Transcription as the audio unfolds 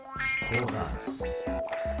Horaz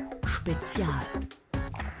Spezial.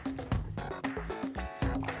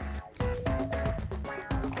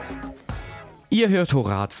 Ihr hört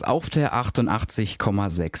Horaz auf der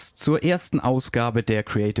 88,6 zur ersten Ausgabe der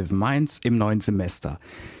Creative Minds im neuen Semester.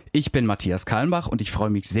 Ich bin Matthias Kalmbach und ich freue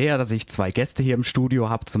mich sehr, dass ich zwei Gäste hier im Studio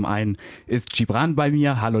habe. Zum einen ist Gibran bei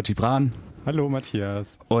mir. Hallo Gibran. Hallo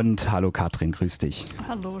Matthias. Und hallo Katrin, grüß dich.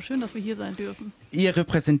 Hallo, schön, dass wir hier sein dürfen. Ihr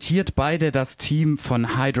repräsentiert beide das Team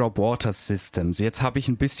von Hydrop Water Systems. Jetzt habe ich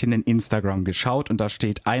ein bisschen in Instagram geschaut und da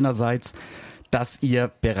steht einerseits, dass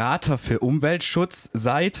ihr Berater für Umweltschutz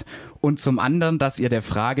seid und zum anderen, dass ihr der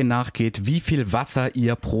Frage nachgeht, wie viel Wasser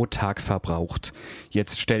ihr pro Tag verbraucht.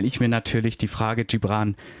 Jetzt stelle ich mir natürlich die Frage,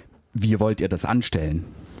 Gibran, wie wollt ihr das anstellen?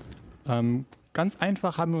 Ganz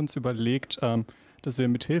einfach haben wir uns überlegt, dass wir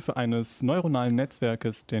mithilfe eines neuronalen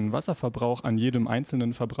Netzwerkes den Wasserverbrauch an jedem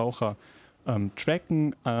einzelnen Verbraucher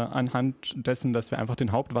tracken, anhand dessen, dass wir einfach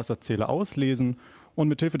den Hauptwasserzähler auslesen und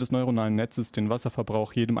mithilfe des neuronalen Netzes den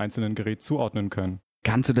Wasserverbrauch jedem einzelnen Gerät zuordnen können.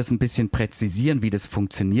 Kannst du das ein bisschen präzisieren, wie das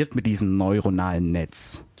funktioniert mit diesem neuronalen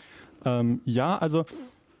Netz? Ja, also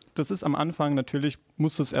das ist am Anfang natürlich,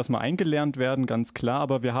 muss das erstmal eingelernt werden, ganz klar,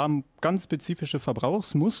 aber wir haben ganz spezifische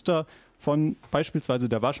Verbrauchsmuster von beispielsweise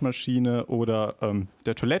der Waschmaschine oder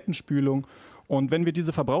der Toilettenspülung. Und wenn wir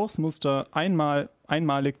diese Verbrauchsmuster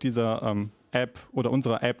einmalig dieser App oder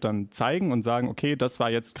unserer App dann zeigen und sagen, okay, das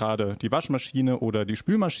war jetzt gerade die Waschmaschine oder die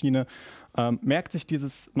Spülmaschine, merkt sich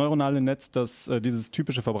dieses neuronale Netz dieses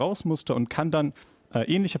typische Verbrauchsmuster und kann dann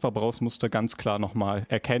ähnliche Verbrauchsmuster ganz klar nochmal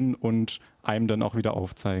erkennen und einem dann auch wieder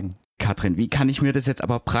aufzeigen. Katrin, wie kann ich mir das jetzt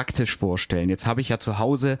aber praktisch vorstellen? Jetzt habe ich ja zu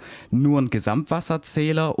Hause nur einen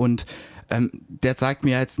Gesamtwasserzähler und der zeigt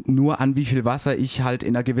mir jetzt nur an, wie viel Wasser ich halt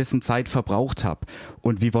in einer gewissen Zeit verbraucht habe.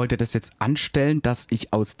 Und wie wollt ihr das jetzt anstellen, dass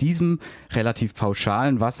ich aus diesem relativ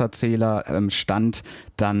pauschalen Wasserzählerstand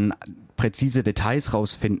dann präzise Details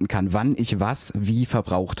rausfinden kann, wann ich was wie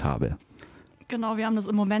verbraucht habe? Genau, wir haben das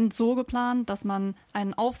im Moment so geplant, dass man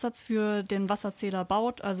einen Aufsatz für den Wasserzähler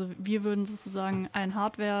baut. Also wir würden sozusagen ein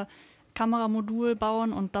Hardware-Kameramodul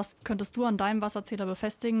bauen und das könntest du an deinem Wasserzähler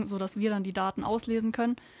befestigen, sodass wir dann die Daten auslesen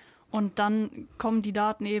können. Und dann kommen die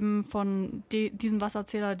Daten eben von diesem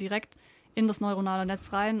Wasserzähler direkt in das neuronale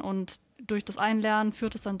Netz rein und durch das Einlernen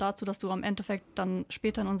führt es dann dazu, dass du am Endeffekt dann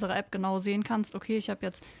später in unserer App genau sehen kannst, okay, ich habe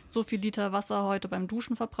jetzt so viel Liter Wasser heute beim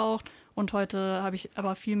Duschen verbraucht und heute habe ich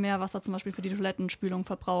aber viel mehr Wasser zum Beispiel für die Toilettenspülung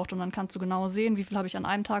verbraucht und dann kannst du genau sehen, wie viel habe ich an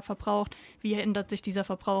einem Tag verbraucht, wie ändert sich dieser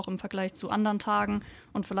Verbrauch im Vergleich zu anderen Tagen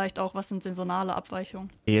und vielleicht auch, was sind saisonale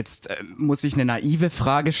Abweichungen. Jetzt muss ich eine naive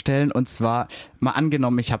Frage stellen und zwar, mal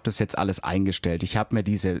angenommen, ich habe das jetzt alles eingestellt, ich habe mir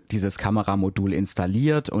dieses Kameramodul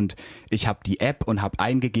installiert und ich habe die App und habe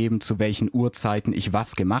eingegeben, zu welchen Uhrzeiten ich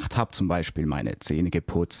was gemacht habe, zum Beispiel meine Zähne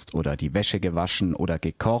geputzt oder die Wäsche gewaschen oder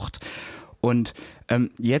gekocht. Und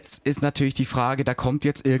jetzt ist natürlich die Frage, da kommt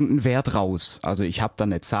jetzt irgendein Wert raus. Also ich habe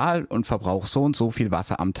dann eine Zahl und verbrauche so und so viel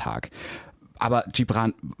Wasser am Tag. Aber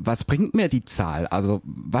Gibran, was bringt mir die Zahl? Also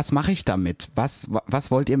was mache ich damit? Was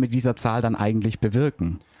wollt ihr mit dieser Zahl dann eigentlich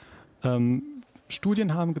bewirken?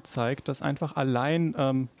 Studien haben gezeigt, dass einfach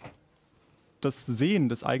allein das Sehen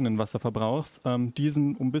des eigenen Wasserverbrauchs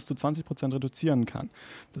diesen um bis zu 20% reduzieren kann.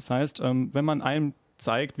 Das heißt, wenn man einem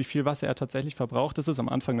zeigt, wie viel Wasser er tatsächlich verbraucht, das ist am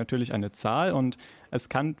Anfang natürlich eine Zahl und es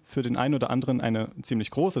kann für den einen oder anderen eine ziemlich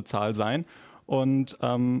große Zahl sein. Und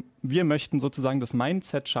wir möchten sozusagen das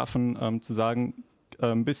Mindset schaffen, zu sagen,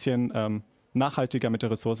 ein bisschen nachhaltiger mit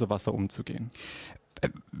der Ressource Wasser umzugehen.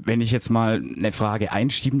 Wenn ich jetzt mal eine Frage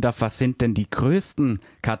einschieben darf, was sind denn die größten,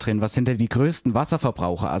 Katrin, was sind denn die größten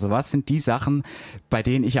Wasserverbraucher? Also was sind die Sachen, bei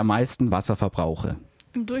denen ich am meisten Wasser verbrauche?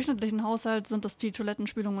 Im durchschnittlichen Haushalt sind es die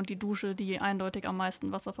Toilettenspülung und die Dusche, die eindeutig am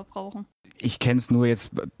meisten Wasser verbrauchen. Ich kenne es nur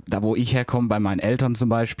jetzt, da wo ich herkomme, bei meinen Eltern zum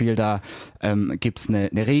Beispiel, da gibt es eine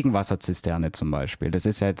Regenwasserzisterne zum Beispiel. Das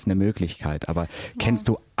ist ja jetzt eine Möglichkeit. Aber kennst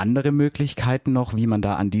du andere Möglichkeiten noch, wie man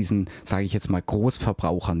da an diesen, sage ich jetzt mal,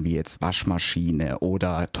 Großverbrauchern wie jetzt Waschmaschine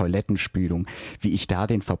oder Toilettenspülung, wie ich da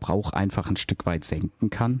den Verbrauch einfach ein Stück weit senken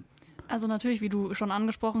kann? Also natürlich, wie du schon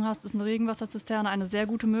angesprochen hast, ist eine Regenwasserzisterne eine sehr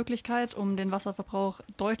gute Möglichkeit, um den Wasserverbrauch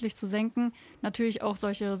deutlich zu senken. Natürlich auch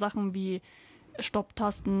solche Sachen wie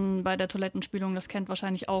Stopptasten bei der Toilettenspülung, das kennt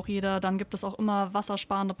wahrscheinlich auch jeder. Dann gibt es auch immer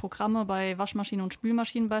wassersparende Programme bei Waschmaschinen und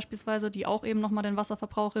Spülmaschinen beispielsweise, die auch eben nochmal den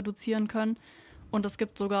Wasserverbrauch reduzieren können. Und es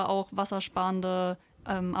gibt sogar auch wassersparende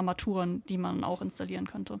Armaturen, die man auch installieren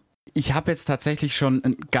könnte. Ich habe jetzt tatsächlich schon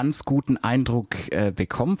einen ganz guten Eindruck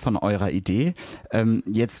bekommen von eurer Idee.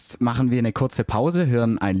 Jetzt machen wir eine kurze Pause,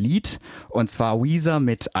 hören ein Lied und zwar Weezer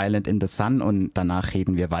mit Island in the Sun und danach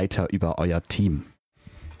reden wir weiter über euer Team.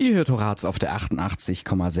 Ihr hört Horaz auf der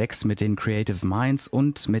 88,6 mit den Creative Minds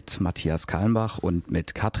und mit Matthias Kalmbach und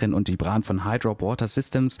mit Katrin und Gibran von Hydrop Water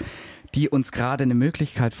Systems, die uns gerade eine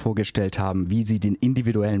Möglichkeit vorgestellt haben, wie sie den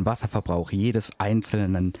individuellen Wasserverbrauch jedes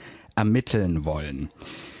Einzelnen ermitteln wollen.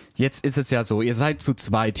 Jetzt ist es ja so, ihr seid zu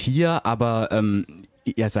zweit hier, aber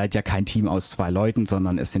ihr seid ja kein Team aus 2 Leuten,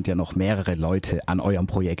 sondern es sind ja noch mehrere Leute an eurem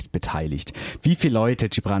Projekt beteiligt. Wie viele Leute,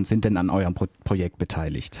 Gibran, sind denn an eurem Projekt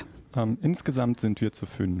beteiligt? Insgesamt sind wir zu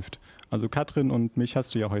 5. Also Katrin und mich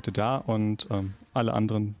hast du ja heute da und alle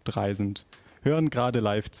anderen 3 hören gerade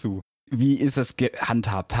live zu. Wie ist es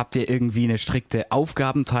gehandhabt? Habt ihr irgendwie eine strikte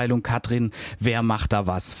Aufgabenteilung? Katrin, wer macht da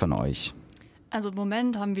was von euch? Also im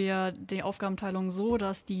Moment haben wir die Aufgabenteilung so,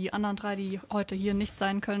 dass die anderen 3, die heute hier nicht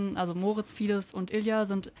sein können, also Moritz, Fides und Ilja,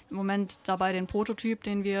 sind im Moment dabei, den Prototyp,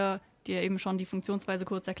 den wir dir eben schon die Funktionsweise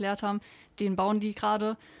kurz erklärt haben, den bauen die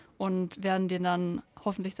gerade und werden den dann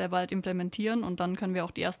hoffentlich sehr bald implementieren und dann können wir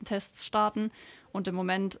auch die ersten Tests starten. Und im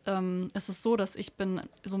Moment ist es so, dass ich bin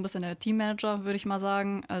so ein bisschen der Teammanager, würde ich mal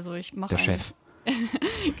sagen. Also ich mache der Chef.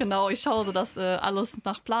 Genau, ich schaue so, dass alles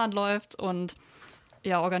nach Plan läuft und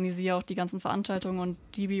ja, organisiere auch die ganzen Veranstaltungen und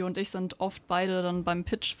Dibi und ich sind oft beide dann beim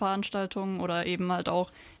Pitch-Veranstaltungen oder eben halt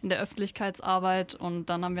auch in der Öffentlichkeitsarbeit und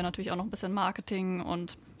dann haben wir natürlich auch noch ein bisschen Marketing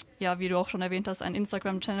und ja, wie du auch schon erwähnt hast, einen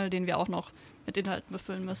Instagram-Channel, den wir auch noch mit Inhalten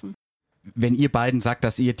befüllen müssen. Wenn ihr beiden sagt,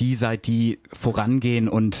 dass ihr die seid, die vorangehen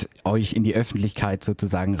und euch in die Öffentlichkeit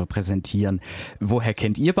sozusagen repräsentieren, woher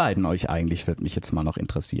kennt ihr beiden euch eigentlich, würde mich jetzt mal noch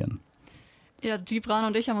interessieren. Ja, Gibran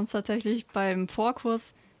und ich haben uns tatsächlich beim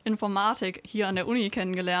Vorkurs Informatik hier an der Uni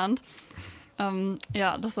kennengelernt.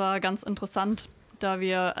 Ja, das war ganz interessant,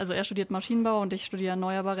 also er studiert Maschinenbau und ich studiere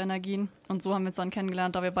erneuerbare Energien und so haben wir uns dann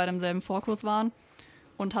kennengelernt, da wir beide im selben Vorkurs waren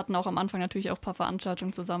und hatten auch am Anfang natürlich auch ein paar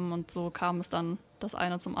Veranstaltungen zusammen und so kam es dann das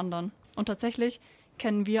eine zum anderen. Und tatsächlich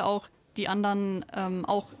kennen wir auch die anderen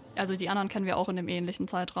die anderen kennen wir auch in dem ähnlichen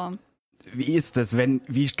Zeitraum. Wie ist das,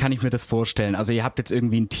 wie kann ich mir das vorstellen? Also ihr habt jetzt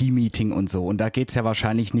irgendwie ein Team-Meeting und so und da geht's ja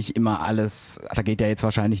wahrscheinlich nicht immer alles, da geht ja jetzt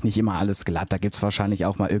wahrscheinlich nicht immer alles glatt, da gibt's wahrscheinlich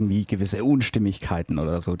auch mal irgendwie gewisse Unstimmigkeiten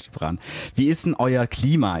oder so, Gibran. Wie ist denn euer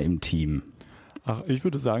Klima im Team? Ach, ich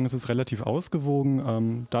würde sagen, es ist relativ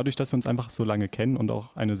ausgewogen. Dadurch, dass wir uns einfach so lange kennen und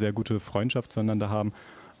auch eine sehr gute Freundschaft zueinander haben,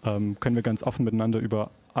 können wir ganz offen miteinander über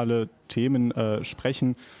alle Themen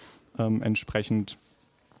sprechen. Entsprechend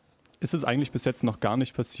ist es eigentlich bis jetzt noch gar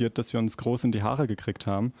nicht passiert, dass wir uns groß in die Haare gekriegt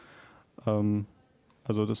haben.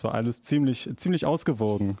 Also das war alles ziemlich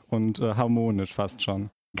ausgewogen und harmonisch fast schon.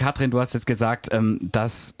 Katrin, du hast jetzt gesagt,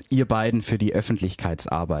 dass ihr beiden für die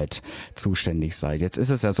Öffentlichkeitsarbeit zuständig seid. Jetzt ist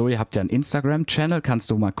es ja so, ihr habt ja einen Instagram-Channel. Kannst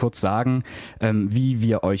du mal kurz sagen, wie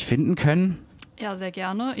wir euch finden können? Ja, sehr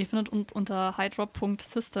gerne. Ihr findet uns unter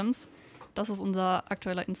hydrop.systems. Das ist unser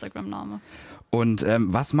aktueller Instagram-Name. Und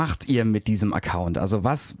was macht ihr mit diesem Account? Also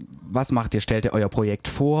was macht ihr? Stellt ihr euer Projekt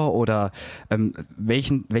vor oder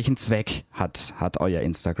welchen Zweck hat euer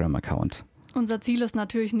Instagram-Account? Unser Ziel ist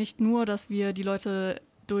natürlich nicht nur, dass wir die Leute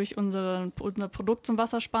durch unser Produkt zum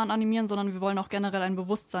Wassersparen animieren, sondern wir wollen auch generell ein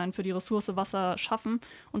Bewusstsein für die Ressource Wasser schaffen.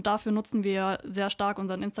 Und dafür nutzen wir sehr stark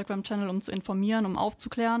unseren Instagram-Channel, um zu informieren, um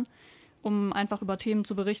aufzuklären, um einfach über Themen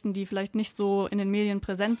zu berichten, die vielleicht nicht so in den Medien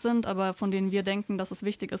präsent sind, aber von denen wir denken, dass es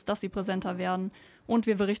wichtig ist, dass sie präsenter werden. Und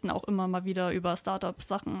wir berichten auch immer mal wieder über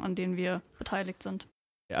Startup-Sachen, an denen wir beteiligt sind.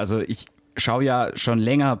 Also ich schaue ja schon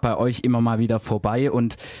länger bei euch immer mal wieder vorbei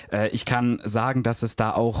und ich kann sagen, dass es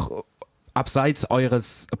da auch abseits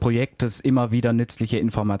eures Projektes immer wieder nützliche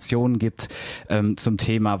Informationen gibt zum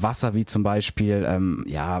Thema Wasser, wie zum Beispiel,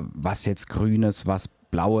 was jetzt grünes, was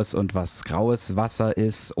blaues und was graues Wasser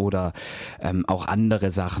ist oder auch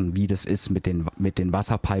andere Sachen, wie das ist mit den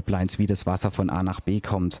Wasserpipelines, wie das Wasser von A nach B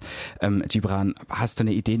kommt. Gibran, hast du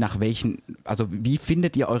eine Idee, wie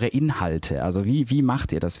findet ihr eure Inhalte? Also wie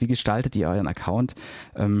macht ihr das? Wie gestaltet ihr euren Account?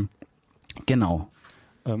 Genau.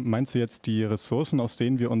 Meinst du jetzt die Ressourcen, aus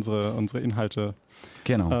denen wir unsere Inhalte...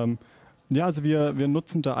 Genau. Ja, also wir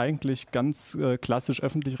nutzen da eigentlich ganz klassisch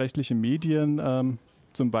öffentlich-rechtliche Medien,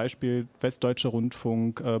 zum Beispiel Westdeutscher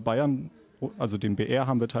Rundfunk, Bayern, also den BR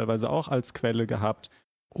haben wir teilweise auch als Quelle gehabt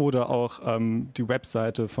oder auch die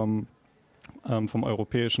Webseite vom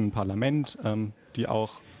Europäischen Parlament, die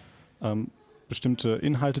auch bestimmte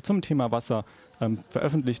Inhalte zum Thema Wasser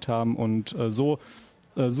veröffentlicht haben und so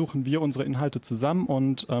suchen wir unsere Inhalte zusammen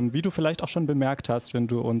und wie du vielleicht auch schon bemerkt hast, wenn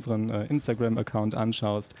du unseren Instagram-Account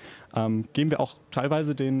anschaust, geben wir auch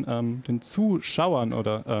teilweise den Zuschauern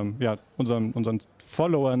oder unseren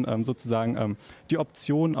Followern sozusagen die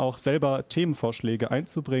Option, auch selber Themenvorschläge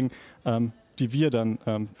einzubringen, die wir dann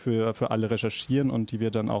für alle recherchieren und die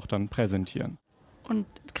wir dann auch präsentieren. Und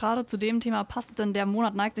gerade zu dem Thema passt, denn der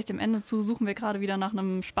Monat neigt sich dem Ende zu, suchen wir gerade wieder nach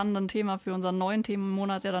einem spannenden Thema für unseren neuen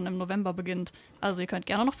Themenmonat, der dann im November beginnt. Also ihr könnt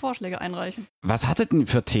gerne noch Vorschläge einreichen. Was hattet ihr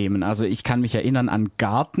für Themen? Also ich kann mich erinnern an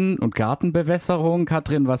Garten und Gartenbewässerung.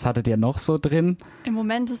 Katrin, was hattet ihr noch so drin? Im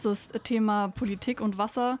Moment ist das Thema Politik und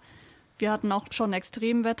Wasser. Wir hatten auch schon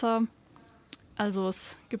Extremwetter. Also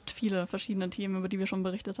es gibt viele verschiedene Themen, über die wir schon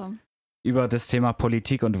berichtet haben. Über das Thema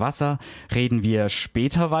Politik und Wasser reden wir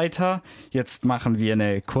später weiter. Jetzt machen wir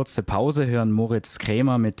eine kurze Pause, hören Moritz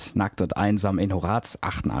Krämer mit Nackt und Einsam in Horaz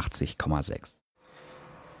 88,6.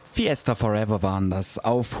 Fiesta Forever waren das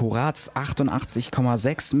auf Horaz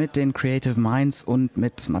 88,6 mit den Creative Minds und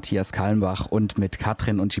mit Matthias Kallenbach und mit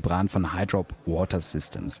Katrin und Gibran von Hydrop Water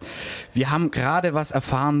Systems. Wir haben gerade was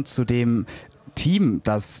erfahren zu dem Team,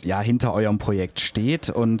 das ja hinter eurem Projekt steht,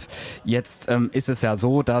 und jetzt ist es ja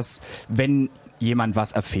so, dass wenn jemand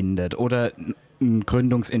was erfindet oder ein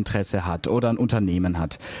Gründungsinteresse hat oder ein Unternehmen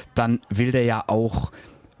hat, dann will der ja auch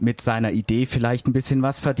mit seiner Idee vielleicht ein bisschen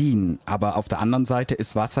was verdienen. Aber auf der anderen Seite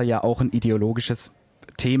ist Wasser ja auch ein ideologisches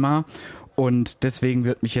Thema, und deswegen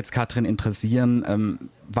würde mich jetzt, Katrin, interessieren,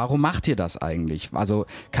 warum macht ihr das eigentlich? Also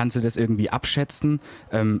kannst du das irgendwie abschätzen?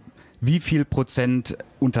 Wie viel Prozent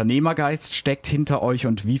Unternehmergeist steckt hinter euch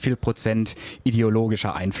und wie viel Prozent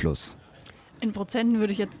ideologischer Einfluss? In Prozenten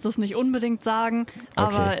würde ich jetzt das nicht unbedingt sagen,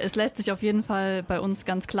 aber es lässt sich auf jeden Fall bei uns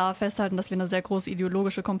ganz klar festhalten, dass wir eine sehr große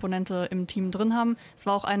ideologische Komponente im Team drin haben. Es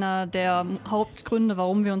war auch einer der Hauptgründe,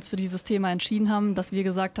 warum wir uns für dieses Thema entschieden haben, dass wir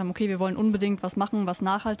gesagt haben, okay, wir wollen unbedingt was machen, was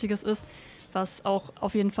Nachhaltiges ist, was auch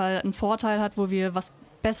auf jeden Fall einen Vorteil hat, wo wir was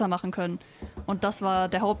besser machen können. Und das war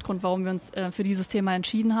der Hauptgrund, warum wir uns für dieses Thema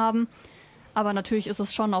entschieden haben. Aber natürlich ist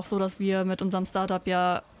es schon auch so, dass wir mit unserem Startup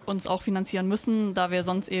ja uns auch finanzieren müssen, da wir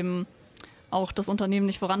sonst eben auch das Unternehmen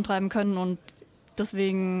nicht vorantreiben können, und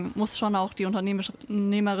deswegen muss schon auch die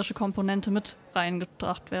unternehmerische Komponente mit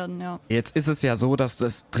reingebracht werden, ja. Jetzt ist es ja so, dass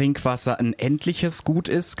das Trinkwasser ein endliches Gut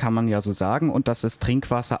ist, kann man ja so sagen, und dass das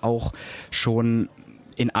Trinkwasser auch schon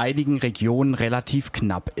in einigen Regionen relativ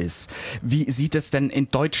knapp ist. Wie sieht es denn in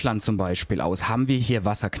Deutschland zum Beispiel aus? Haben wir hier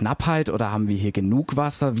Wasserknappheit oder haben wir hier genug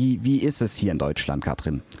Wasser? Wie ist es hier in Deutschland,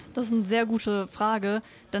 Katrin? Das ist eine sehr gute Frage,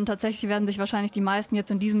 denn tatsächlich werden sich wahrscheinlich die meisten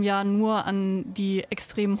jetzt in diesem Jahr nur an die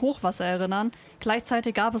extremen Hochwasser erinnern.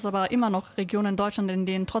 Gleichzeitig gab es aber immer noch Regionen in Deutschland, in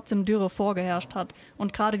denen trotzdem Dürre vorgeherrscht hat.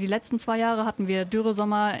 Und gerade die letzten 2 Jahre hatten wir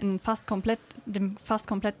Dürresommer in dem fast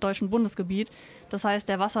komplett deutschen Bundesgebiet. Das heißt,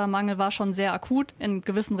 der Wassermangel war schon sehr akut in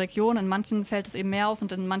gewissen Regionen. In manchen fällt es eben mehr auf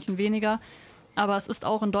und in manchen weniger. Aber es ist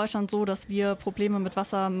auch in Deutschland so, dass wir Probleme mit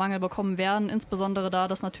Wassermangel bekommen werden, insbesondere da,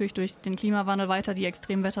 dass natürlich durch den Klimawandel weiter die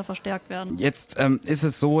Extremwetter verstärkt werden. Jetzt ist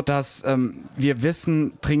es so, dass wir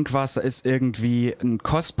wissen, Trinkwasser ist irgendwie ein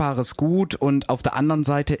kostbares Gut, und auf der anderen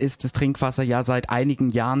Seite ist das Trinkwasser ja seit einigen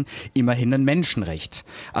Jahren immerhin ein Menschenrecht.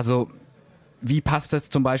 Also wie passt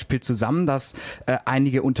es zum Beispiel zusammen, dass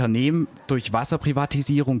einige Unternehmen durch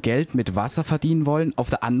Wasserprivatisierung Geld mit Wasser verdienen wollen,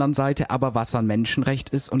 auf der anderen Seite aber Wasser ein Menschenrecht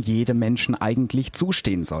ist und jedem Menschen eigentlich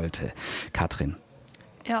zustehen sollte? Katrin?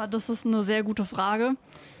 Ja, das ist eine sehr gute Frage.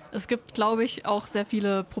 Es gibt, glaube ich, auch sehr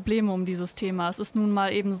viele Probleme um dieses Thema. Es ist nun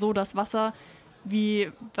mal eben so, dass Wasser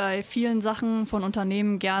wie bei vielen Sachen von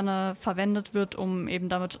Unternehmen gerne verwendet wird, um eben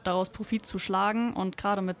daraus Profit zu schlagen. Und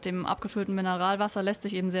gerade mit dem abgefüllten Mineralwasser lässt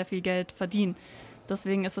sich eben sehr viel Geld verdienen.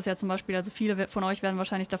 Deswegen ist es ja zum Beispiel, also viele von euch werden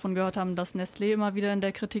wahrscheinlich davon gehört haben, dass Nestlé immer wieder in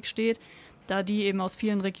der Kritik steht, da die eben aus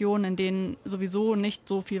vielen Regionen, in denen sowieso nicht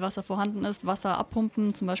so viel Wasser vorhanden ist, Wasser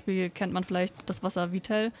abpumpen. Zum Beispiel kennt man vielleicht das Wasser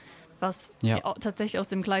Vittel, was tatsächlich aus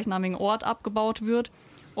dem gleichnamigen Ort abgebaut wird.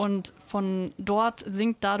 Und von dort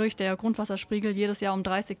sinkt dadurch der Grundwasserspiegel jedes Jahr um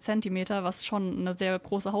 30 Zentimeter, was schon eine sehr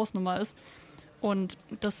große Hausnummer ist. Und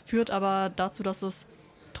das führt aber dazu, dass es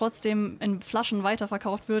trotzdem in Flaschen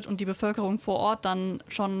weiterverkauft wird und die Bevölkerung vor Ort dann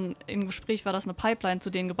schon im Gespräch war, dass eine Pipeline zu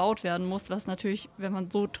denen gebaut werden muss, was natürlich, wenn man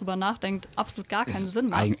so drüber nachdenkt, absolut gar keinen Sinn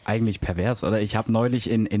macht. Eigentlich pervers, oder? Ich habe neulich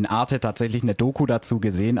in Arte tatsächlich eine Doku dazu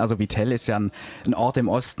gesehen. Also Vittel ist ja ein Ort im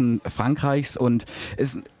Osten Frankreichs und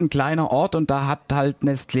ist ein kleiner Ort, und da hat halt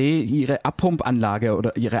Nestlé ihre Abpumpanlage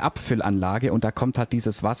oder ihre Abfüllanlage, und da kommt halt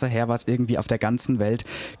dieses Wasser her, was irgendwie auf der ganzen Welt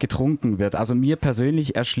getrunken wird. Also mir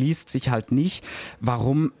persönlich erschließt sich halt nicht,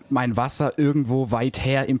 warum mein Wasser von irgendwo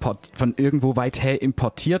weit her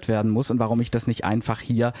importiert werden muss und warum ich das nicht einfach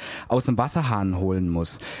hier aus dem Wasserhahn holen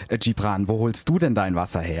muss. Gibran, wo holst du denn dein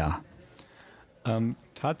Wasser her?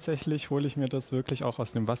 Tatsächlich hole ich mir das wirklich auch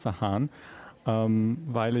aus dem Wasserhahn,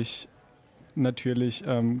 weil ich natürlich,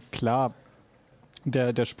 klar,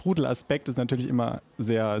 der Sprudelaspekt ist natürlich immer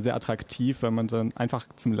sehr, sehr attraktiv, wenn man dann einfach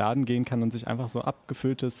zum Laden gehen kann und sich einfach so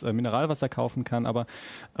abgefülltes Mineralwasser kaufen kann. Aber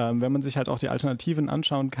wenn man sich halt auch die Alternativen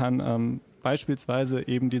anschauen kann, beispielsweise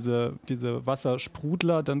eben diese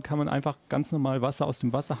Wassersprudler, dann kann man einfach ganz normal Wasser aus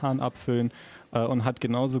dem Wasserhahn abfüllen und hat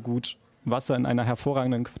genauso gut Wasser in einer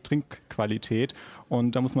hervorragenden Trinkqualität.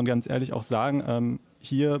 Und da muss man ganz ehrlich auch sagen,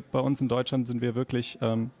 hier bei uns in Deutschland sind wir wirklich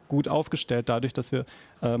gut aufgestellt, dadurch, dass wir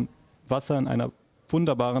Wasser in einer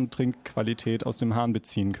wunderbaren Trinkqualität aus dem Hahn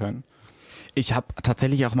beziehen können. Ich habe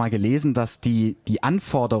tatsächlich auch mal gelesen, dass die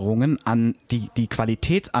Anforderungen an die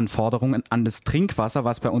Qualitätsanforderungen an das Trinkwasser,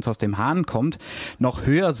 was bei uns aus dem Hahn kommt, noch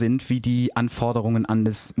höher sind wie die Anforderungen an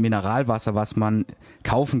das Mineralwasser, was man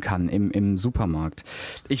kaufen kann im Supermarkt.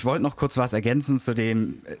 Ich wollte noch kurz was ergänzen zu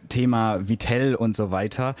dem Thema Vitell und so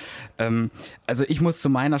weiter. Also ich muss zu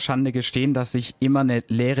meiner Schande gestehen, dass ich immer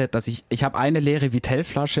ich habe eine leere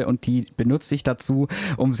Vitell-Flasche und die benutze ich dazu,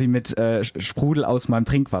 um sie mit Sprudel aus meinem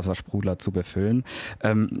Trinkwassersprudler zu befüllen.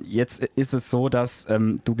 Jetzt ist es so, dass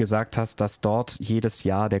du gesagt hast, dass dort jedes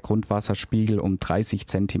Jahr der Grundwasserspiegel um 30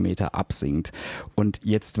 Zentimeter absinkt. Und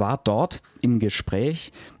jetzt war dort im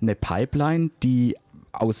Gespräch eine Pipeline, die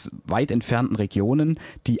aus weit entfernten Regionen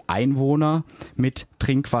die Einwohner mit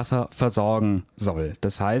Trinkwasser versorgen soll.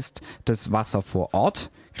 Das heißt, das Wasser vor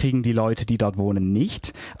Ort kriegen die Leute, die dort wohnen,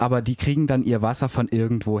 nicht, aber die kriegen dann ihr Wasser von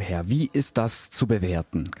irgendwoher. Wie ist das zu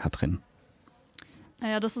bewerten, Katrin?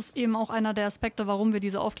 Naja, das ist eben auch einer der Aspekte, warum wir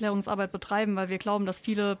diese Aufklärungsarbeit betreiben, weil wir glauben, dass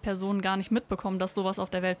viele Personen gar nicht mitbekommen, dass sowas auf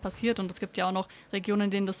der Welt passiert. Und es gibt ja auch noch Regionen, in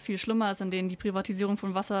denen das viel schlimmer ist, in denen die Privatisierung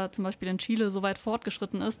von Wasser, zum Beispiel in Chile, so weit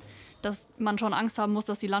fortgeschritten ist, dass man schon Angst haben muss,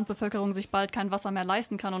 dass die Landbevölkerung sich bald kein Wasser mehr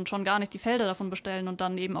leisten kann und schon gar nicht die Felder davon bestellen und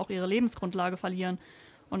dann eben auch ihre Lebensgrundlage verlieren.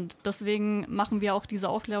 Und deswegen machen wir auch diese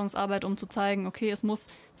Aufklärungsarbeit, um zu zeigen, okay, es muss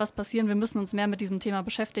was passieren, wir müssen uns mehr mit diesem Thema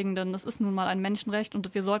beschäftigen, denn es ist nun mal ein Menschenrecht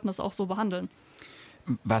und wir sollten es auch so behandeln.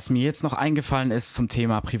 Was mir jetzt noch eingefallen ist zum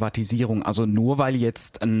Thema Privatisierung, also nur weil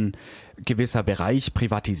jetzt ein gewisser Bereich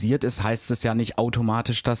privatisiert ist, heißt es ja nicht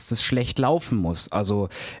automatisch, dass das schlecht laufen muss. Also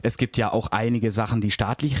es gibt ja auch einige Sachen, die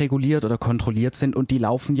staatlich reguliert oder kontrolliert sind und die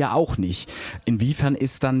laufen ja auch nicht. Inwiefern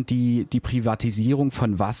ist dann die Privatisierung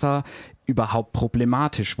von Wasser überhaupt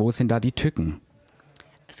problematisch? Wo sind da die Tücken?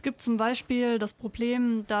 Es gibt zum Beispiel das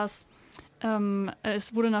Problem, dass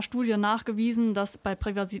es wurde in einer Studie nachgewiesen, dass bei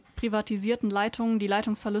privatisierten Leitungen die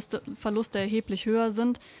Leitungsverluste erheblich höher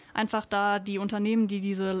sind. Einfach da die Unternehmen, die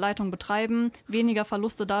diese Leitung betreiben, weniger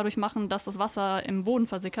Verluste dadurch machen, dass das Wasser im Boden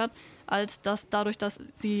versickert, als dadurch, dass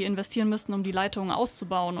sie investieren müssten, um die Leitungen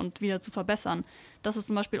auszubauen und wieder zu verbessern. Das ist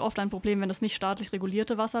zum Beispiel oft ein Problem, wenn es nicht staatlich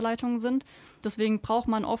regulierte Wasserleitungen sind. Deswegen braucht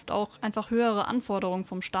man oft auch einfach höhere Anforderungen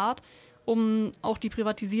vom Staat, um auch die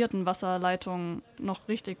privatisierten Wasserleitungen noch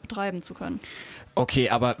richtig betreiben zu können.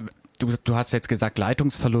 Okay, aber du hast jetzt gesagt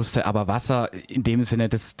Leitungsverluste, aber Wasser in dem Sinne,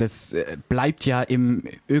 das bleibt ja im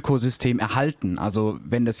Ökosystem erhalten. Also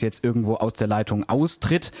wenn das jetzt irgendwo aus der Leitung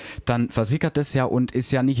austritt, dann versickert es ja und ist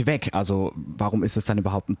ja nicht weg. Also warum ist es dann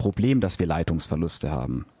überhaupt ein Problem, dass wir Leitungsverluste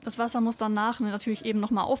haben? Das Wasser muss danach natürlich eben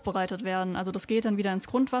nochmal aufbereitet werden. Also das geht dann wieder ins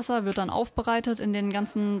Grundwasser, wird dann aufbereitet in den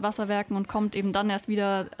ganzen Wasserwerken und kommt eben dann erst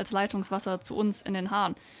wieder als Leitungswasser zu uns in den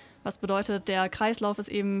Hahn. Was bedeutet, der Kreislauf ist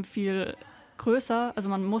eben viel größer, also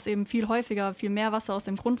man muss eben viel häufiger, viel mehr Wasser aus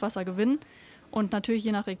dem Grundwasser gewinnen. Und natürlich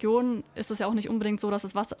je nach Region ist es ja auch nicht unbedingt so, dass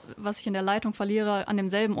das Wasser, was ich in der Leitung verliere, an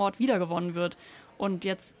demselben Ort wiedergewonnen wird. Und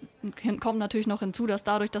jetzt kommt natürlich noch hinzu, dass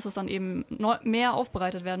dadurch, dass es dann eben mehr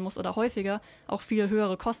aufbereitet werden muss oder häufiger, auch viel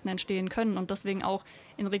höhere Kosten entstehen können und deswegen auch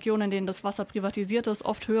in Regionen, in denen das Wasser privatisiert ist,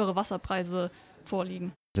 oft höhere Wasserpreise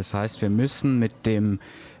vorliegen. Das heißt, wir müssen mit dem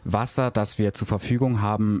Wasser, das wir zur Verfügung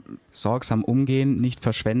haben, sorgsam umgehen, nicht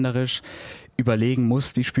verschwenderisch überlegen,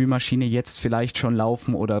 muss die Spülmaschine jetzt vielleicht schon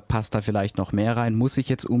laufen oder passt da vielleicht noch mehr rein? Muss ich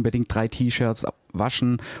jetzt unbedingt 3 T-Shirts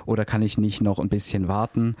waschen oder kann ich nicht noch ein bisschen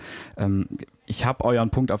warten? Ich habe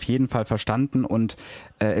euren Punkt auf jeden Fall verstanden und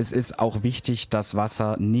es ist auch wichtig, das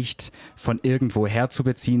Wasser nicht von irgendwo her zu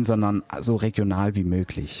beziehen, sondern so regional wie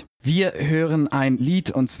möglich. Wir hören ein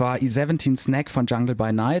Lied und zwar E17 Snack von Jungle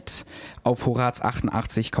by Night auf Horaz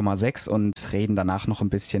 88,6 und reden danach noch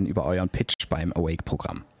ein bisschen über euren Pitch beim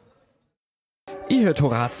Awake-Programm. Ihr hört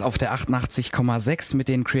Horaz auf der 88,6 mit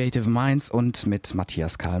den Creative Minds und mit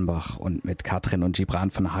Matthias Kallenbach und mit Katrin und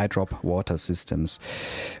Gibran von Hydrop Water Systems.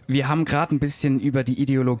 Wir haben gerade ein bisschen über die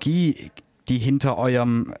Ideologie, die hinter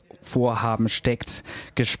eurem Vorhaben steckt,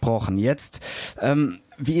 gesprochen. Jetzt,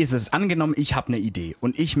 wie ist es? Angenommen, ich habe eine Idee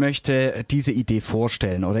und ich möchte diese Idee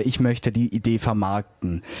vorstellen oder ich möchte die Idee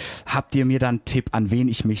vermarkten. Habt ihr mir dann einen Tipp, an wen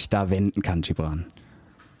ich mich da wenden kann, Gibran?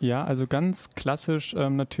 Ja, also ganz klassisch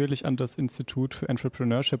natürlich an das Institut für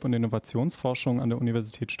Entrepreneurship und Innovationsforschung an der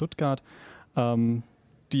Universität Stuttgart.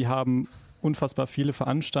 Die haben unfassbar viele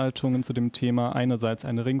Veranstaltungen zu dem Thema. Einerseits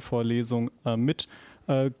eine Ringvorlesung mit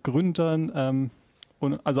Gründern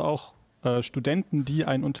und also auch Studenten, die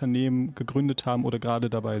ein Unternehmen gegründet haben oder gerade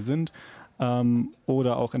dabei sind,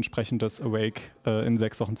 oder auch entsprechend das Awake in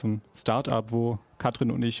 6 Wochen zum Startup, wo Katrin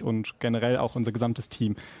und ich und generell auch unser gesamtes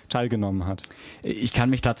Team teilgenommen hat. Ich kann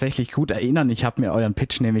mich tatsächlich gut erinnern, ich habe mir euren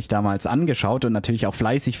Pitch nämlich damals angeschaut und natürlich auch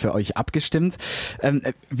fleißig für euch abgestimmt.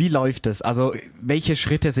 Wie läuft es? Also welche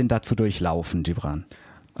Schritte sind da zu durchlaufen, Gibran?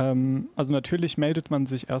 Also natürlich meldet man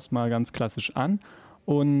sich erstmal ganz klassisch an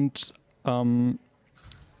und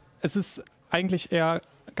es ist eigentlich eher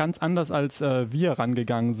ganz anders, als wir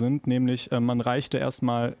rangegangen sind, nämlich man reichte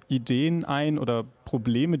erstmal Ideen ein oder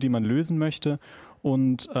Probleme, die man lösen möchte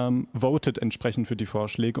und votet entsprechend für die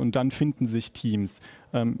Vorschläge und dann finden sich Teams.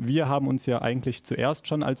 Wir haben uns ja eigentlich zuerst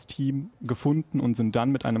schon als Team gefunden und sind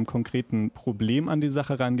dann mit einem konkreten Problem an die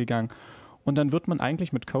Sache rangegangen und dann wird man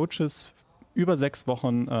eigentlich mit Coaches über 6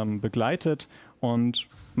 Wochen begleitet und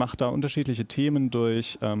macht da unterschiedliche Themen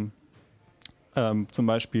durch, zum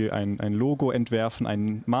Beispiel ein Logo entwerfen,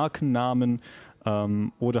 einen Markennamen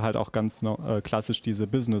oder halt auch ganz klassisch diese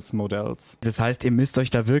Business Models. Das heißt, ihr müsst euch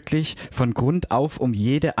da wirklich von Grund auf um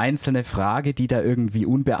jede einzelne Frage, die da irgendwie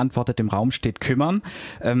unbeantwortet im Raum steht, kümmern.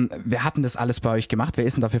 Wer hat denn das alles bei euch gemacht? Wer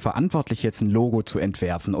ist denn dafür verantwortlich, jetzt ein Logo zu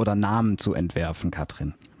entwerfen oder Namen zu entwerfen,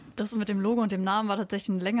 Katrin? Das mit dem Logo und dem Namen war tatsächlich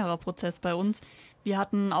ein längerer Prozess bei uns. Wir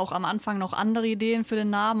hatten auch am Anfang noch andere Ideen für den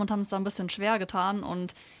Namen und haben uns da ein bisschen schwer getan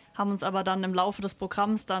und haben uns aber dann im Laufe des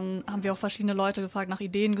Programms, dann haben wir auch verschiedene Leute gefragt, nach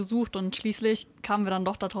Ideen gesucht und schließlich kamen wir dann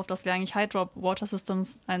doch darauf, dass wir eigentlich Hydrop Water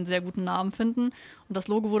Systems einen sehr guten Namen finden. Und das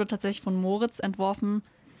Logo wurde tatsächlich von Moritz entworfen,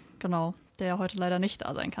 genau, der heute leider nicht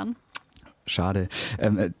da sein kann. Schade.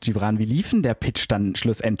 Gibran, wie lief denn der Pitch dann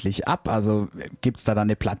schlussendlich ab? Also gibt es da dann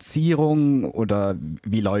eine Platzierung oder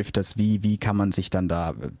wie läuft das? Wie kann man sich dann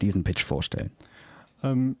da diesen Pitch vorstellen?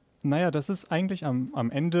 Naja, das ist eigentlich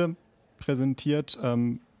am Ende präsentiert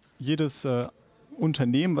jedes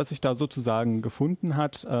Unternehmen, was sich da sozusagen gefunden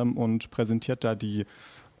hat und präsentiert da die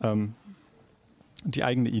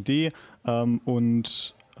eigene Idee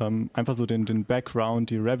und einfach so den Background,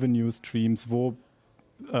 die Revenue Streams, wo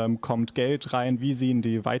kommt Geld rein, wie sehen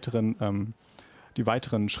die weiteren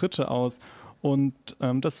Schritte aus. Und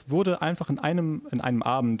das wurde einfach in einem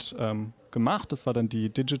Abend gemacht. Das war dann die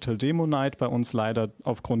Digital Demo Night bei uns, leider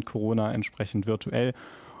aufgrund Corona entsprechend virtuell.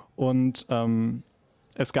 Und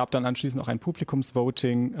es gab dann anschließend auch ein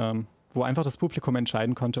Publikumsvoting, wo einfach das Publikum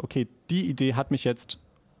entscheiden konnte, okay, die Idee hat mich jetzt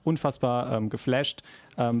unfassbar geflasht,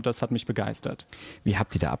 das hat mich begeistert. Wie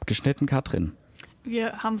habt ihr da abgeschnitten, Katrin?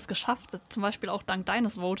 Wir haben es geschafft, zum Beispiel auch dank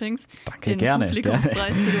deines Votings, Danke, den gerne.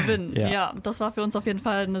 Publikumspreis zu gewinnen. Ja. Ja, das war für uns auf jeden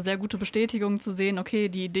Fall eine sehr gute Bestätigung zu sehen, okay,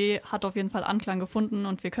 die Idee hat auf jeden Fall Anklang gefunden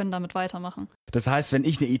und wir können damit weitermachen. Das heißt, wenn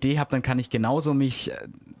ich eine Idee habe, dann kann ich genauso mich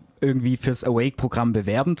irgendwie fürs Awake-Programm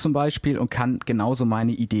bewerben zum Beispiel und kann genauso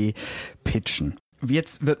meine Idee pitchen.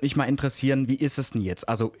 Jetzt würde mich mal interessieren, wie ist es denn jetzt?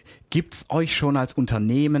 Also gibt es euch schon als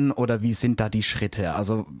Unternehmen oder wie sind da die Schritte?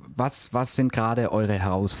 Also was sind gerade eure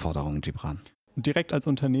Herausforderungen, Gibran? Direkt als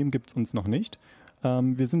Unternehmen gibt es uns noch nicht.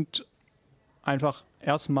 Wir sind einfach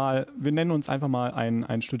wir nennen uns einfach mal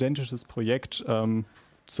ein studentisches Projekt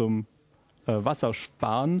zum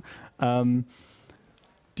Wassersparen.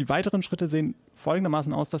 Die weiteren Schritte sehen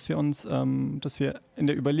folgendermaßen aus, dass wir in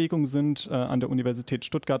der Überlegung sind, an der Universität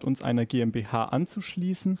Stuttgart uns einer GmbH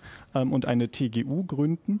anzuschließen und eine TGU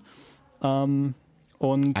gründen.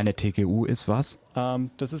 Und eine TGU ist was?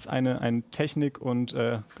 Das ist ein Technik- und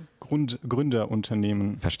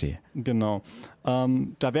Gründerunternehmen. Verstehe. Genau.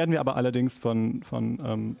 Da werden wir aber allerdings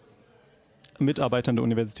von Mitarbeitern der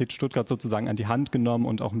Universität Stuttgart sozusagen an die Hand genommen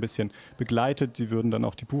und auch ein bisschen begleitet. Sie würden dann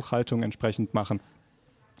auch die Buchhaltung entsprechend machen.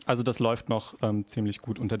 Also das läuft noch ziemlich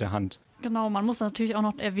gut unter der Hand. Genau, man muss natürlich auch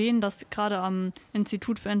noch erwähnen, dass gerade am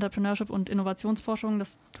Institut für Entrepreneurship und Innovationsforschung,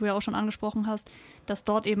 das du ja auch schon angesprochen hast, dass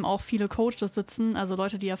dort eben auch viele Coaches sitzen, also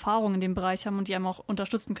Leute, die Erfahrung in dem Bereich haben und die einem auch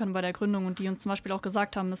unterstützen können bei der Gründung und die uns zum Beispiel auch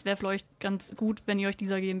gesagt haben, es wäre für euch ganz gut, wenn ihr euch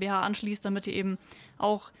dieser GmbH anschließt, damit ihr eben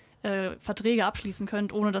auch Verträge abschließen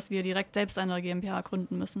könnt, ohne dass wir direkt selbst eine GmbH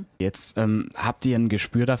gründen müssen. Jetzt habt ihr ein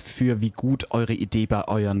Gespür dafür, wie gut eure Idee bei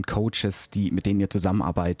euren Coaches, mit denen ihr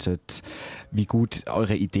zusammenarbeitet, wie gut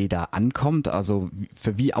eure Idee da ankommt? Also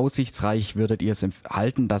für wie aussichtsreich würdet ihr es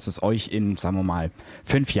halten, dass es euch in, sagen wir mal,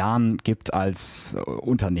 5 Jahren gibt als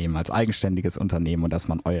Unternehmen, als eigenständiges Unternehmen und dass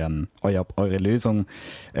man eure Lösung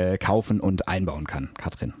kaufen und einbauen kann?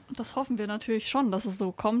 Katrin? Das hoffen wir natürlich schon, dass es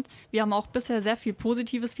so kommt. Wir haben auch bisher sehr viel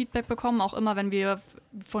positives Feedback bekommen, auch immer, wenn wir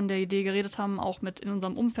von der Idee geredet haben, auch mit in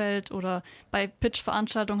unserem Umfeld oder bei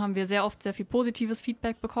Pitch-Veranstaltungen haben wir sehr oft sehr viel positives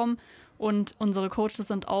Feedback bekommen und unsere Coaches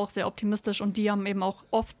sind auch sehr optimistisch und die haben eben auch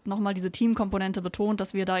oft nochmal diese Teamkomponente betont,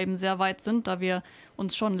 dass wir da eben sehr weit sind, da wir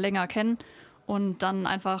uns schon länger kennen und dann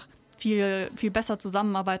einfach viel, viel besser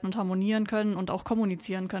zusammenarbeiten und harmonieren können und auch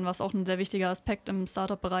kommunizieren können, was auch ein sehr wichtiger Aspekt im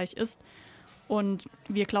Startup-Bereich ist. Und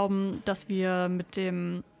wir glauben, dass wir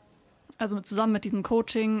zusammen mit diesem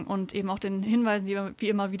Coaching und eben auch den Hinweisen, die wir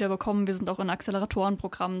immer wieder bekommen, wir sind auch in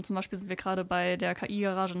Acceleratorenprogrammen, zum Beispiel sind wir gerade bei der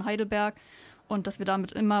KI-Garage in Heidelberg, und dass wir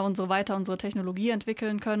damit immer unsere Technologie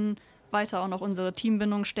entwickeln können, weiter auch noch unsere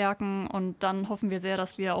Teambindung stärken, und dann hoffen wir sehr,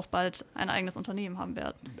 dass wir auch bald ein eigenes Unternehmen haben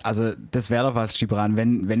werden. Also das wäre doch was, Gibran,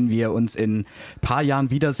 wenn wir uns in ein paar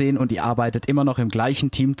Jahren wiedersehen und ihr arbeitet immer noch im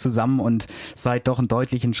gleichen Team zusammen und seid doch einen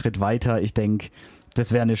deutlichen Schritt weiter. Ich denke,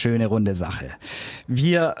 das wäre eine schöne runde Sache.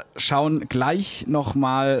 Wir schauen gleich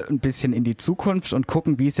nochmal ein bisschen in die Zukunft und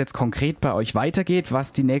gucken, wie es jetzt konkret bei euch weitergeht,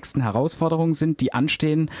 was die nächsten Herausforderungen sind, die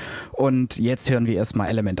anstehen. Und jetzt hören wir erstmal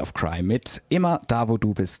Element of Crime mit Immer da, wo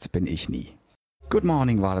du bist, bin ich nie. Good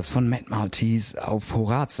Morning war das von Matt Maltese auf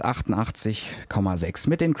Horaz 88,6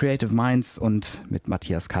 mit den Creative Minds und mit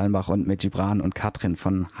Matthias Kallenbach und mit Gibran und Katrin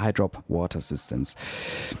von Hydrop Water Systems.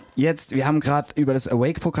 Jetzt, wir haben gerade über das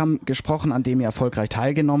Awake-Programm gesprochen, an dem ihr erfolgreich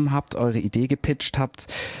teilgenommen habt, eure Idee gepitcht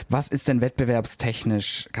habt. Was ist denn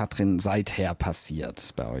wettbewerbstechnisch, Katrin, seither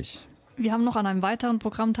passiert bei euch? Wir haben noch an einem weiteren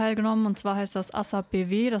Programm teilgenommen, und zwar heißt das ASAP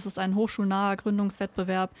BW. Das ist ein hochschulnaher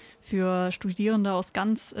Gründungswettbewerb für Studierende aus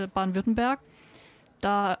ganz Baden-Württemberg.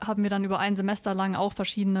 Da haben wir dann über ein Semester lang auch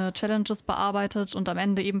verschiedene Challenges bearbeitet, und am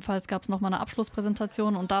Ende ebenfalls gab es nochmal eine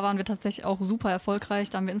Abschlusspräsentation, und da waren wir tatsächlich auch super erfolgreich.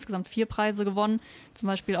 Da haben wir insgesamt 4 Preise gewonnen, zum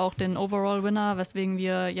Beispiel auch den Overall Winner, weswegen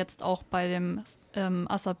wir jetzt auch bei dem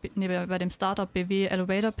bei dem Startup BW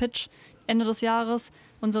Elevator Pitch Ende des Jahres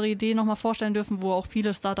unsere Idee nochmal vorstellen dürfen, wo auch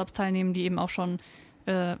viele Startups teilnehmen, die eben auch schon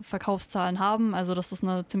Verkaufszahlen haben. Also das ist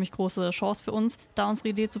eine ziemlich große Chance für uns, da unsere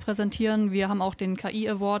Idee zu präsentieren. Wir haben auch den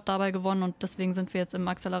KI-Award dabei gewonnen, und deswegen sind wir jetzt im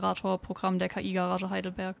Accelerator-Programm der KI-Garage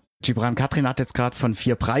Heidelberg. Gibran, Katrin hat jetzt gerade von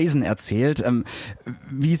 4 Preisen erzählt.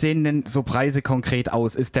 Wie sehen denn so Preise konkret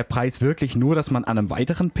aus? Ist der Preis wirklich nur, dass man an einem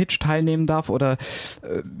weiteren Pitch teilnehmen darf, oder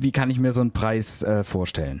wie kann ich mir so einen Preis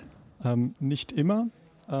vorstellen? Nicht immer.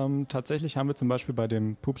 Tatsächlich haben wir zum Beispiel bei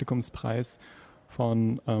dem Publikumspreis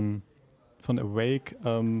von Awake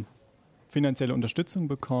finanzielle Unterstützung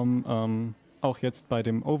bekommen. Auch jetzt bei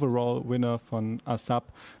dem Overall Winner von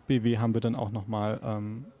ASAP BW haben wir dann auch nochmal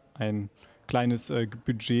ein kleines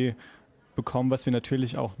Budget bekommen, was wir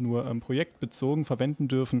natürlich auch nur projektbezogen verwenden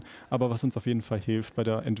dürfen, aber was uns auf jeden Fall hilft bei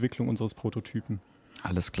der Entwicklung unseres Prototypen.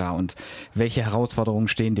 Alles klar. Und welche Herausforderungen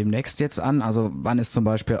stehen demnächst jetzt an? Also wann ist zum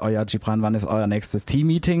Beispiel wann ist euer nächstes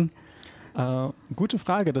Team-Meeting? Gute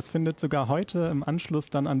Frage. Das findet sogar heute im Anschluss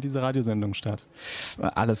dann an diese Radiosendung statt.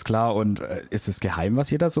 Alles klar. Und ist es geheim, was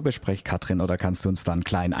ihr da so besprecht, Katrin, oder kannst du uns da einen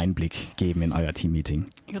kleinen Einblick geben in euer Team-Meeting?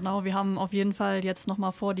 Genau, wir haben auf jeden Fall jetzt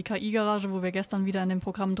nochmal vor, die KI-Garage, wo wir gestern wieder in dem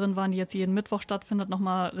Programm drin waren, die jetzt jeden Mittwoch stattfindet,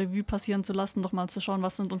 nochmal Revue passieren zu lassen, nochmal zu schauen,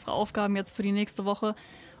 was sind unsere Aufgaben jetzt für die nächste Woche.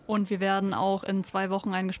 Und wir werden auch in 2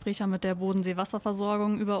 Wochen ein Gespräch haben mit der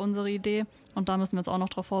Bodensee-Wasserversorgung über unsere Idee. Und da müssen wir uns auch noch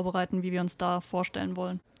darauf vorbereiten, wie wir uns da vorstellen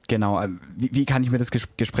wollen. Genau, wie kann ich mir das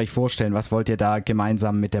Gespräch vorstellen? Was wollt ihr da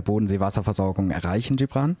gemeinsam mit der Bodensee-Wasserversorgung erreichen,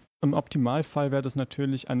 Gibran? Im Optimalfall wäre das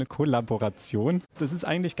natürlich eine Kollaboration. Das ist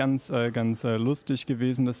eigentlich ganz lustig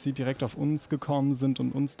gewesen, dass sie direkt auf uns gekommen sind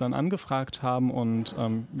und uns dann angefragt haben. Und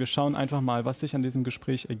wir schauen einfach mal, was sich an diesem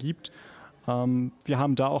Gespräch ergibt. Wir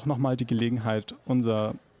haben da auch nochmal die Gelegenheit,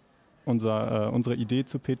 unsere Idee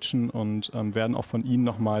zu pitchen, und werden auch von ihnen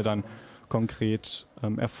nochmal dann konkret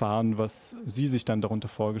erfahren, was sie sich dann darunter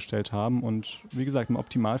vorgestellt haben. Und wie gesagt, im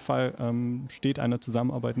Optimalfall steht einer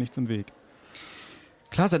Zusammenarbeit nichts im Weg.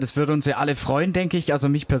 Klasse, das würde uns ja alle freuen, denke ich. Also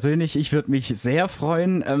mich persönlich, ich würde mich sehr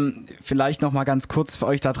freuen. Vielleicht noch mal ganz kurz für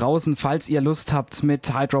euch da draußen, falls ihr Lust habt,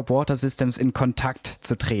 mit Hydrop Water Systems in Kontakt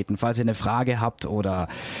zu treten, falls ihr eine Frage habt oder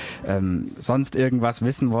sonst irgendwas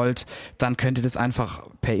wissen wollt, dann könnt ihr das einfach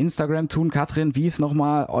per Instagram tun. Katrin, wie ist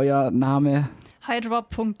nochmal euer Name?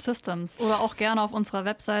 hydrop.systems oder auch gerne auf unserer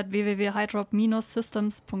Website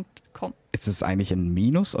www.hydrop-systems.com. Ist es eigentlich ein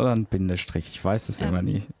Minus oder ein Bindestrich? Ich weiß es immer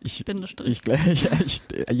nie. Bindestrich.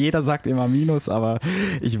 Jeder sagt immer Minus, aber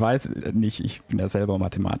ich weiß nicht. Ich bin ja selber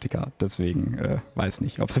Mathematiker, deswegen weiß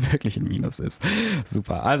nicht, ob es wirklich ein Minus ist.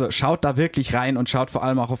 Super. Also schaut da wirklich rein und schaut vor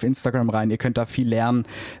allem auch auf Instagram rein. Ihr könnt da viel lernen,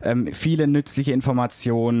 viele nützliche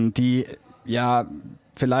Informationen, die ja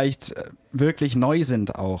vielleicht wirklich neu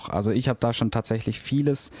sind auch. Also ich habe da schon tatsächlich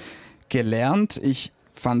vieles gelernt. Ich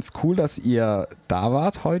fand es cool, dass ihr da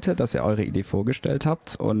wart heute, dass ihr eure Idee vorgestellt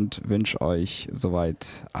habt, und wünsche euch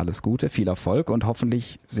soweit alles Gute, viel Erfolg, und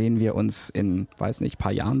hoffentlich sehen wir uns in, ein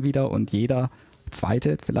paar Jahren wieder und jeder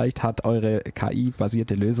zweite vielleicht hat eure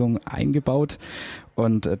KI-basierte Lösung eingebaut.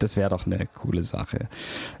 Und das wäre doch eine coole Sache.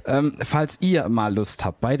 Falls ihr mal Lust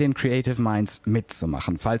habt, bei den Creative Minds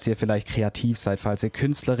mitzumachen, falls ihr vielleicht kreativ seid, falls ihr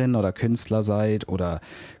Künstlerin oder Künstler seid oder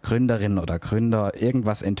Gründerin oder Gründer,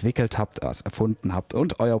 irgendwas entwickelt habt, was erfunden habt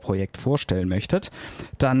und euer Projekt vorstellen möchtet,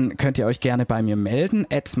 dann könnt ihr euch gerne bei mir melden,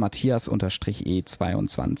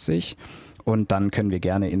 @matthias_e22. Und dann können wir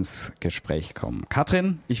gerne ins Gespräch kommen.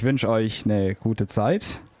 Katrin, ich wünsche euch eine gute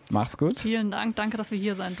Zeit. Mach's gut. Vielen Dank, danke, dass wir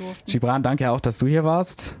hier sein durften. Gibran, danke auch, dass du hier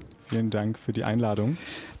warst. Vielen Dank für die Einladung.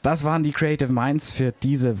 Das waren die Creative Minds für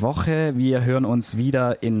diese Woche. Wir hören uns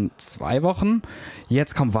wieder in 2 Wochen.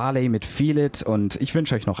 Jetzt kommt Varley mit Feel It und ich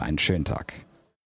wünsche euch noch einen schönen Tag.